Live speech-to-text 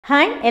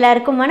Hi,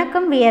 எல்லாருக்கும்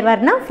வணக்கம். We are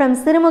Varnaa from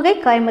Sirumugai,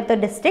 Coimbatore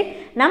district.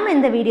 நம்ம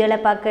இந்த வீடியோல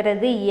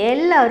பார்க்கிறது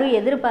எல்லாரும்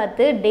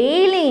எதிர்பார்த்து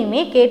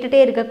டெய்லியுமே கேட்டுட்டே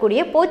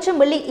இருக்கக்கூடிய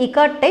Pochampalli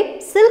ikkat type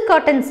silk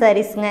cotton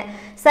sareesங்க.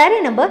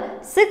 saree number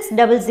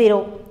 600.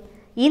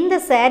 இந்த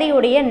saree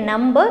உடைய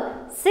நம்பர்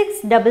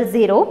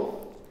 600.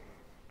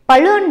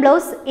 பல்லு and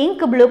blouse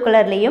ink blue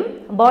கலர்லயும்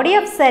body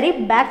of saree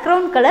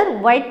background color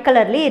white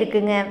கலர்லயே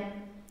இருக்குங்க.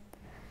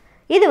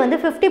 இது வந்து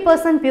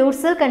 50% pure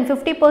silk and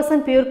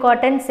 50% pure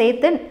cotton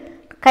சேர்த்து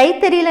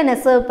கைத்தறியில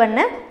நெசவு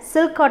பண்ண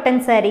silk cotton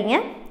சாரீங்க.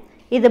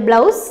 இது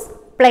blouse,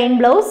 plain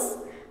blouse.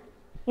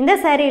 இந்த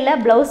சாரியில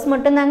blouse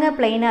மட்டும் தாங்க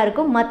plain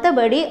இருக்கும்.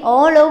 மத்தபடி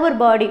all over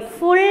body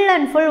full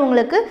and full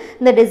உங்களுக்கு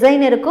இந்த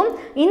டிசைன் இருக்கும்.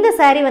 இந்த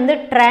சாரி வந்து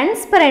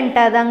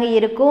டிரான்ஸ்பரண்டா தாங்க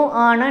இருக்கும்.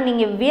 ஆனா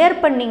நீங்க wear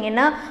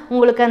பண்ணீங்கன்னா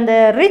உங்களுக்கு அந்த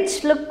rich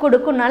look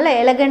கொடுக்கும். நல்ல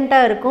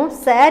எலிகண்டா இருக்கும்.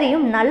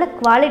 சாரியும் நல்ல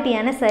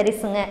குவாலிட்டியான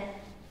சாரீஸ்ங்க.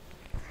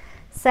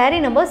 Sorry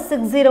number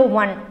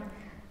 601.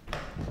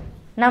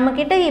 நம்ம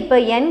கிட்ட இப்போ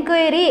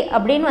என்கொயரி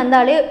அப்படின்னு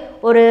வந்தாலே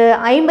ஒரு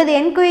 50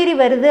 என்கொயரி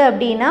வருது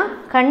அப்படின்னா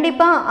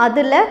கண்டிப்பாக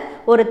அதில்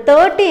ஒரு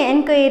 30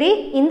 என்கொயரி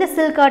இந்த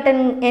சில்க்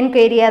காட்டன்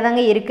என்கொயரியாக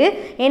தாங்க இருக்குது.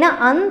 ஏன்னா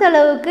அந்த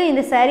அளவுக்கு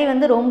இந்த சாரீ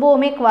வந்து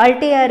ரொம்பவுமே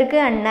குவாலிட்டியாக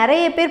இருக்குது அண்ட்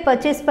நிறைய பேர்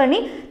பர்ச்சேஸ்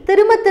பண்ணி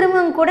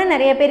திரும்ப கூட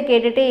நிறைய பேர்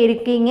கேட்டுகிட்டே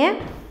இருக்கீங்க.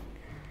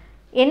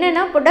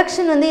 என்னென்னா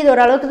ப்ரொடக்ஷன் வந்து இது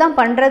ஓரளவுக்கு தான்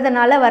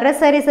பண்ணுறதுனால வர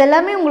சாரீஸ்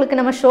எல்லாமே உங்களுக்கு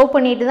நம்ம ஷோ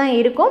பண்ணிட்டு தான்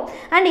இருக்கும்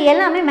அண்ட்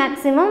எல்லாமே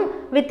மேக்ஸிமம்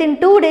வித்தின்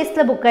 2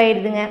 டேஸில் புக்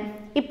ஆகிடுதுங்க.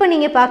 இப்போ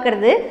நீங்கள்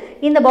பார்க்குறது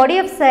இந்த body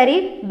of sari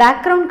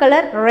background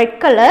colour red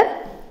colour,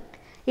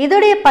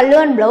 இதோடைய பல்லு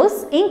அண்ட் ப்ளவுஸ்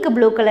இங்க்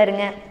ப்ளூ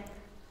கலருங்க.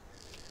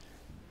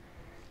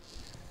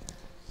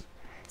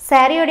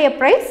 சாரியோடைய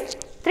price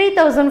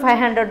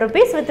 3500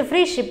 rupees with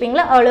free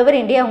ஷிப்பிங்கில் all over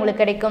India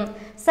உங்களுக்கு கிடைக்கும்.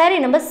 சாரீ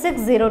நம்பர்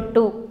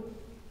 602.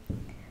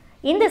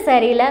 இந்த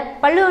சாரியில்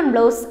பல்லு and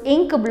blouse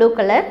ink blue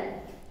colour,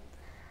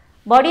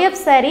 body of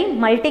sari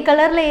multi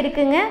கலரில்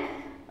இருக்குங்க.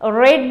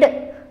 Red,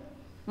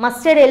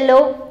 mustard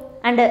yellow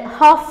and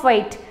half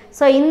white.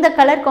 So இந்த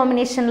கலர்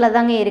காம்பினேஷனில்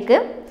தாங்க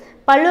இருக்குது.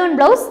 பல்லு அண்ட்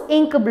ப்ளவுஸ்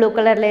இங்க் ப்ளூ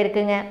கலரில்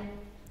இருக்குங்க.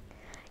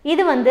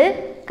 இது வந்து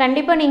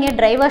கண்டிப்பாக நீங்கள்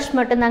ட்ரை வாஷ்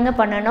மட்டும்தாங்க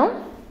பண்ணணும்.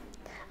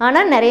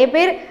 ஆனால் நிறைய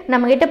பேர்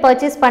நம்மக்கிட்ட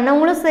பர்ச்சேஸ்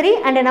பண்ணவங்களும் சரி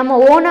அண்டு நம்ம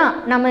ஓனாக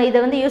நம்ம இதை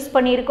வந்து யூஸ்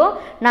பண்ணியிருக்கோம்.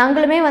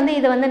 நாங்களுமே வந்து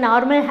இதை வந்து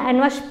நார்மல்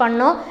ஹேண்ட் வாஷ்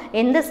பண்ணோம்.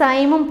 எந்த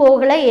சாயமும்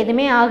போகலை,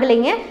 எதுவுமே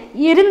ஆகலைங்க.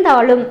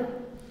 இருந்தாலும்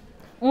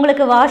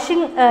உங்களுக்கு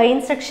வாஷிங்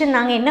இன்ஸ்ட்ரக்ஷன்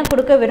நாங்கள் என்ன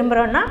கொடுக்க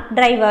விரும்புகிறோன்னா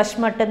ட்ரை வாஷ்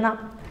மட்டும்தான்.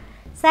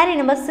 சாரீ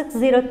நம்பர்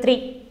 603.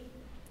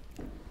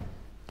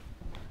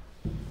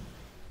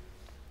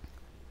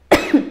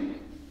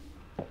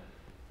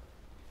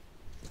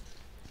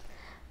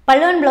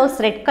 பல்லு and blouse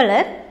red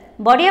colour,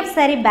 body of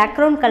sari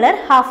background colour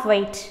half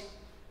white.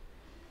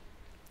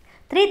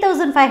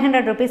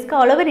 3500 rupeesக்கு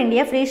all over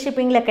India free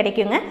ஷிப்பிங்கில்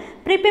கிடைக்குங்க.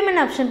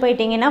 ப்ரீபேமெண்ட் ஆப்ஷன்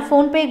போயிட்டீங்கன்னா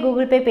PhonePe,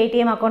 Google Pay,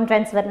 Paytm account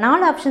transfer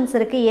 4 options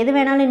இருக்குது. எது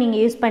வேணாலும்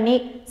நீங்கள் யூஸ் பண்ணி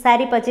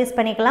சாரீ பர்ச்சேஸ்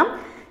பண்ணிக்கலாம்.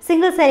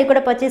 சிங்கிள் சாரீ கூட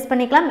பர்ச்சேஸ்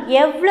பண்ணிக்கலாம்.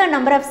 எவ்வளோ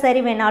நம்பர் ஆஃப்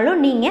சாரீ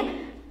வேணாலும் நீங்கள்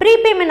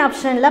ப்ரீபேமெண்ட்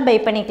ஆப்ஷனில் பை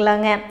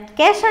பண்ணிக்கலாங்க.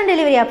 கேஷ் ஆன்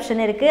டெலிவரி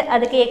ஆப்ஷன் இருக்குது.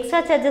 அதுக்கு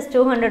extra charges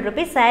 200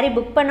 rupees sari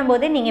book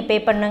பண்ணும்போதே நீங்கள் பே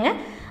பண்ணுங்க.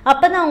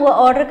 அப்போ தான் உங்கள்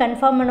ஆர்டர்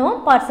கன்ஃபார்ம் பண்ணுவோம்,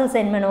 பார்சல்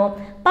சென்ட் பண்ணுவோம்.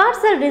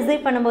 பார்சல்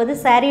ரிசீவ் பண்ணும்போது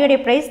சாரியோடைய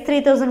ப்ரைஸ்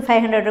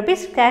 3500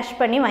 rupees கேஷ்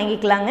பண்ணி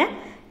வாங்கிக்கலாங்க.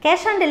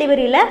 கேஷ் ஆன்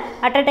டெலிவரியில்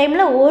அட் அ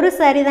டைமில் ஒரு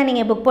சாரீ தான்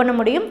நீங்கள் புக் பண்ண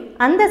முடியும்.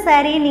 அந்த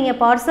சாரியை நீங்கள்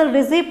பார்சல்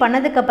ரிசீவ்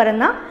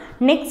பண்ணதுக்கப்புறம் தான்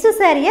நெக்ஸ்ட்டு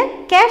சாரியை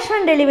கேஷ்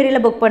ஆன்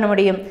டெலிவரியில் புக் பண்ண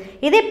முடியும்.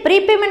 இதே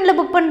ப்ரீபேமெண்ட்டில்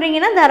புக்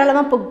பண்ணுறீங்கன்னா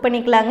தாராளமாக புக்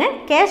பண்ணிக்கலாங்க.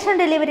 கேஷ்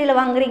ஆன் டெலிவரியில்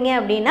வாங்குறீங்க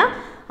அப்படின்னா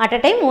அட் அ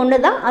டைம் ஒன்று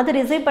தான், அது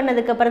ரிசீவ்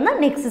பண்ணதுக்கப்புறம்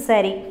தான் நெக்ஸ்ட்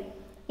சாரீ.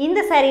 இந்த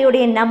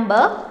சாரியுடைய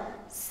நம்பர்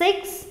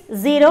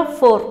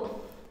 604.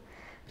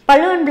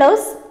 பல்லு and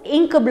blouse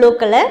ink blue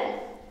colour,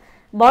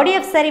 body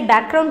of sari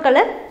background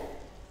colour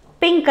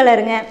pink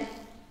கலருங்க.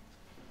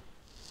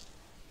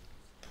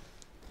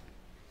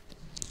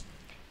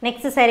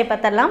 நெக்ஸ்ட் சாரீ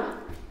பார்த்துடலாம்.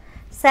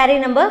 சாரீ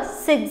நம்பர்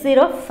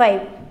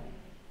 605.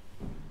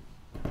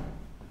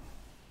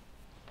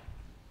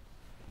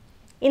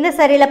 இந்த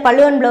சாரியில்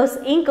பல்லு and blouse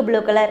ink blue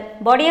colour,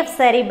 body of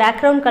sari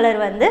background colour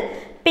வந்து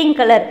பிங்க்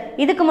கலர்.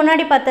 இதுக்கு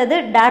முன்னாடி பார்த்தது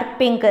டார்க்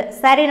பிங்க்.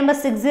 சாரீ நம்பர்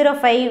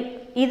 605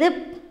 இது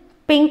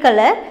pink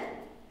colour,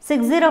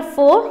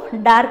 604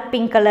 dark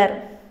pink colour.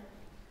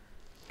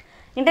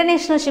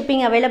 International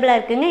shipping அவைலபிளாக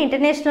இருக்குங்க.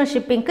 இன்டர்நேஷ்னல்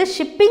ஷிப்பிங்க்கு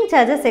ஷிப்பிங்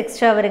சார்ஜஸ்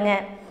எக்ஸ்ட்ரா வருங்க.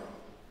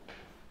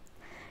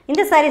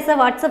 இந்த சாரீஸை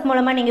வாட்ஸ்அப்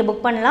மூலமாக நீங்கள்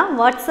புக் பண்ணலாம்.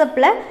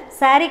 வாட்ஸ்அப்பில்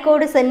சாரீ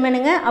கோடு சென்ட்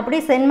பண்ணுங்கள். அப்படி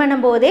சென்ட்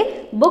பண்ணும்போதே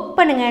புக்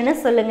பண்ணுங்கன்னு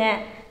சொல்லுங்கள்.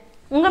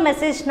 உங்கள்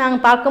மெசேஜ்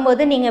நாங்கள்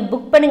பார்க்கும்போது நீங்கள்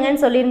புக்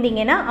பண்ணுங்கன்னு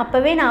சொல்லியிருந்தீங்கன்னா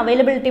அப்போவே நான்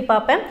அவைலபிலிட்டி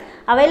பார்ப்பேன்.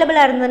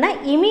 அவைலபிளாக இருந்ததுன்னா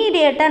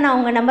இமீடியட்டாக நான்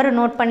உங்கள் நம்பரை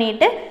நோட்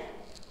பண்ணிவிட்டு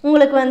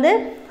உங்களுக்கு வந்து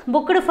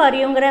புக்குடு ஃபார்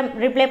யூங்கிற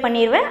ரிப்ளை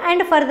பண்ணிடுவேன்.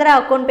 அண்ட் ஃபர்தராக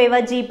அக்கௌண்ட் பேவா,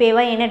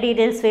 ஜிபேவா, என்ன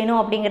டீட்டெயில்ஸ் வேணும்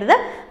அப்படிங்கிறத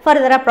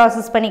ஃபர்தராக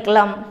ப்ராசஸ்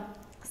பண்ணிக்கலாம்.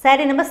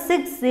 சாரீ நம்பர்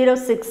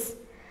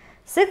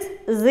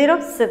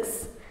 606.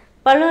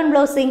 பல்லு and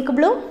blouse ink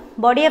blue,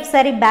 body of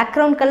sari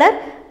background colour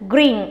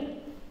green.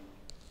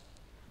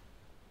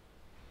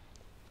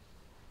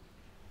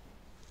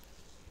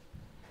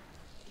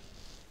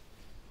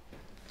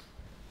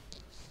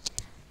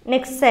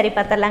 Next sari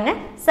பார்த்துடலாங்க.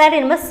 Sari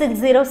number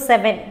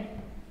 607.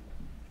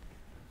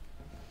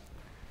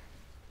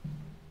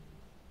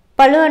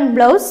 பல்லு அண்ட்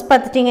ப்ளவுஸ்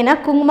பார்த்துட்டிங்கன்னா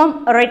குங்குமம்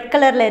ரெட்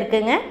கலரில்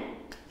இருக்குங்க.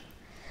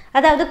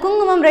 அதாவது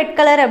குங்குமம் ரெட்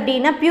கலர்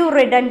அப்படின்னா பியூர்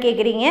ரெட்டான்னு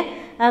கேட்குறீங்க.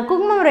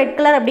 குங்குமம் ரெட்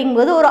கலர்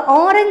அப்படிங்கும்போது ஒரு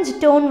ஆரஞ்சு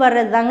டோன்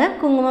வர்றது தாங்க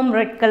குங்குமம்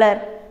ரெட் கலர்.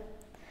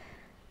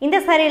 இந்த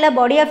சாரியில்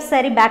body of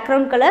sorry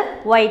background colour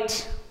white.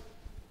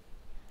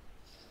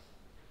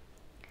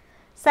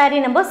 Sorry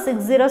number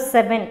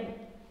 607.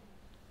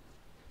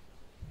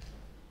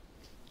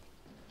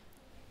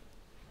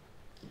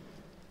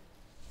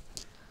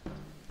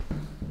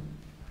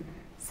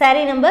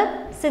 Sorry number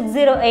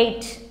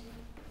 608.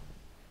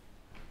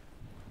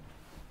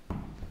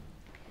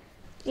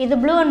 இது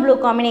ப்ளூ அண்ட் ப்ளூ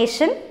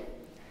காம்பினேஷன்.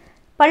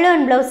 பல்லு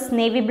and blouse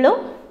navy blue,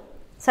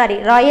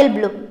 Royal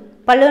blue.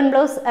 பல்லு and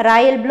blouse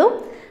Royal blue.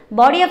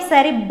 Body of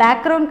sorry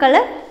background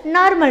colour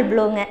normal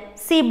ப்ளூங்க,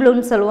 C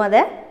ப்ளூன்னு சொல்லுவோம்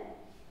அதை.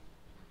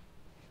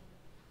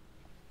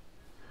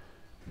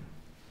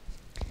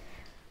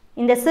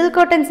 இந்த silk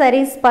cotton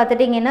saris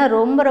பார்த்துட்டிங்கன்னா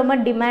ரொம்ப ரொம்ப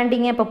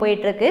டிமாண்டிங்காக இப்போ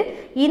போயிட்டுருக்கு.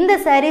 இந்த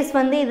சாரீஸ்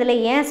வந்து இதில்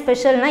ஏன்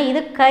ஸ்பெஷல்னால்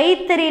இது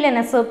கைத்தறியில்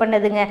நெசவு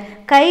பண்ணதுங்க.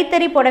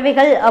 கைத்தறி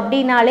புடவைகள்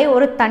அப்படின்னாலே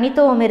ஒரு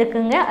தனித்துவம்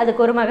இருக்குங்க,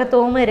 அதுக்கு ஒரு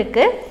மகத்துவமும்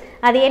இருக்குது.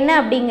 அது என்ன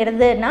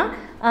அப்படிங்கிறதுனா,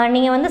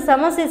 நீங்கள் வந்து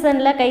சம்மர்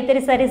சீசனில்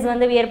கைத்தறி சாரீஸ்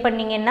வந்து வியர்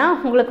பண்ணிங்கன்னா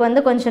உங்களுக்கு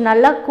வந்து கொஞ்சம்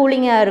நல்லா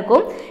கூலிங்காக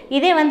இருக்கும்.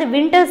 இதே வந்து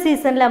வின்டர்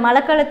சீசனில்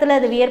மழை காலத்தில்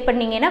அது வியர்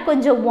பண்ணிங்கன்னா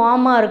கொஞ்சம்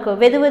வார்மாக இருக்கும்,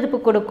 வெதுவெதுப்பு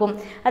கொடுக்கும்.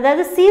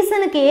 அதாவது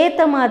சீசனுக்கு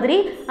ஏற்ற மாதிரி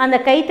அந்த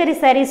கைத்தறி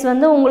சாரீஸ்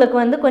வந்து உங்களுக்கு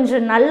வந்து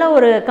கொஞ்சம் நல்ல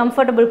ஒரு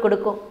கம்ஃபர்டபுள்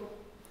கொடுக்கும்.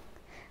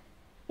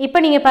 இப்போ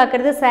நீங்கள்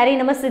பார்க்குறது சாரீ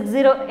நம்பர்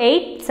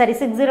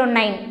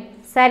 609.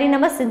 சாரீ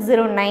நம்பர்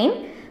 609.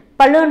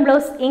 பல்லு and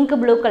blouse ink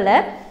blue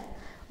colour.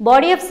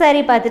 Body of sari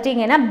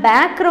பார்த்துட்டிங்கன்னா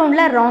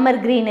பேக்ரவுண்டில் ராமர்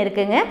க்ரீன்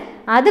இருக்குங்க,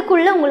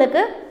 அதுக்குள்ளே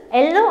உங்களுக்கு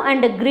எல்லோ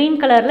அண்ட் க்ரீன்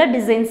கலரில்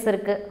டிசைன்ஸ்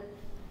இருக்குது.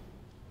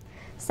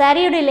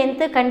 சாரியோடைய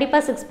லென்த்து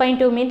கண்டிப்பாக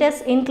 6.2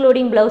 மீட்டர்ஸ்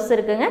இன்க்ளூடிங் ப்ளவுஸ்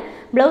இருக்குங்க.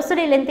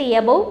 ப்ளவுஸோடைய லென்த்து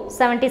எபோவ்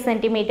 70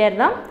 சென்டிமீட்டர்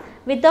தான்.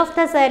 With of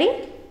the sari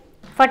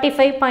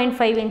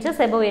 45.5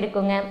 inches above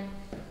இருக்குங்க.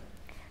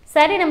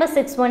 சாரீ நம்பர்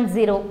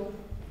 610.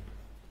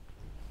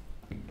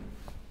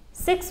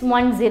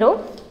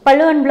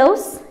 பல்லு and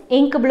blouse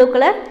ink blue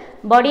colour.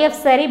 Body of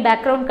sari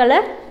background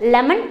colour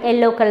lemon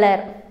yellow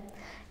colour.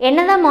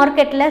 என்னதான்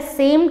மார்க்கெட்டில்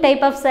சேம்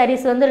டைப் ஆஃப்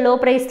சாரீஸ் வந்து லோ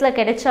ப்ரைஸில்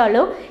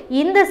கிடைச்சாலும்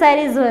இந்த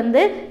சாரீஸ்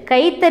வந்து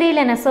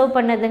கைத்தறியில் நெசவு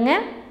பண்ணதுங்க.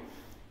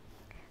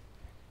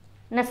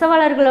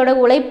 நெசவாளர்களோட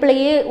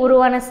உழைப்பிலேயே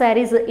உருவான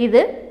சாரீஸ்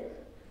இது.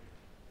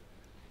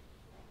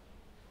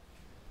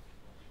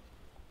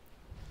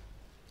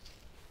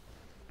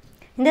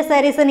 இந்த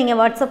சாரீஸை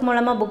நீங்கள் வாட்ஸ்அப்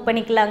மூலமாக புக்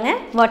பண்ணிக்கலாங்க.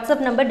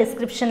 வாட்ஸ்அப் நம்பர்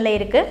டிஸ்கிரிப்ஷனில்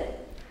இருக்குது.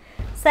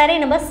 சாரீ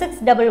நம்பர்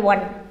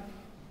 611.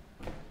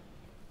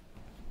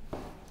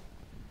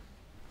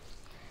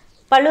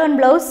 பல்லு and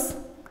blouse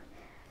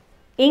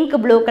ink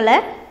blue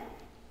colour.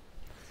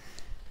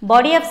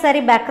 Body of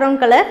sari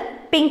background colour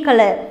pink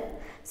colour.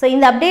 So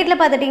இந்த அப்டேட்டில்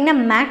பார்த்துட்டிங்கன்னா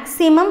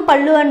மேக்ஸிமம்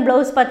பல்லு அண்ட்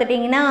ப்ளவுஸ்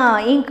பார்த்துட்டிங்கன்னா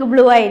இங்க்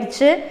ப்ளூ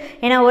ஆயிடுச்சு.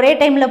 ஏன்னா ஒரே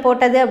டைமில்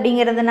போட்டது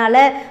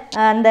அப்படிங்கிறதுனால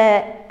அந்த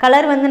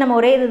கலர் வந்து நம்ம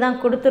ஒரே இது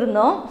தான்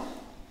கொடுத்துருந்தோம்.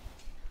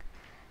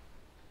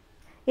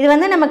 இது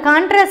வந்து நம்ம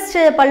கான்ட்ராஸ்ட்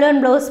பல்லு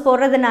அண்ட் ப்ளவுஸ்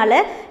போடுறதுனால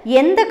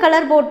எந்த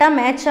கலர் போட்டால்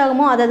மேட்ச்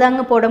ஆகுமோ அதை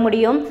தாங்க போட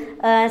முடியும்.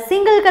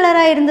 சிங்கிள்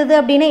கலராக இருந்தது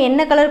அப்படின்னா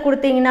என்ன கலர்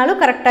கொடுத்தீங்கனாலும்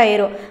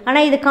கரெக்டாகிடும்.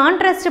 ஆனால் இது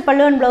கான்ட்ராஸ்ட்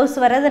பல்லு அண்ட் ப்ளவுஸ்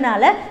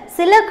வர்றதுனால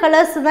சில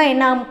கலர்ஸ் தான்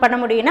என்ன பண்ண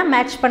முடியும்னா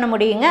மேட்ச் பண்ண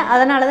முடியுங்க.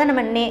 அதனால தான்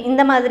நம்ம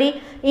இந்த மாதிரி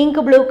இங்க்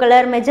ப்ளூ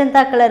கலர்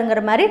மெஜந்தா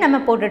கலருங்கிற மாதிரி நம்ம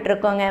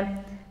போட்டுட்ருக்கோங்க.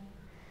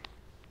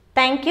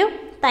 தேங்க்யூ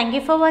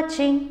ஃபார்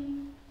வாட்சிங்.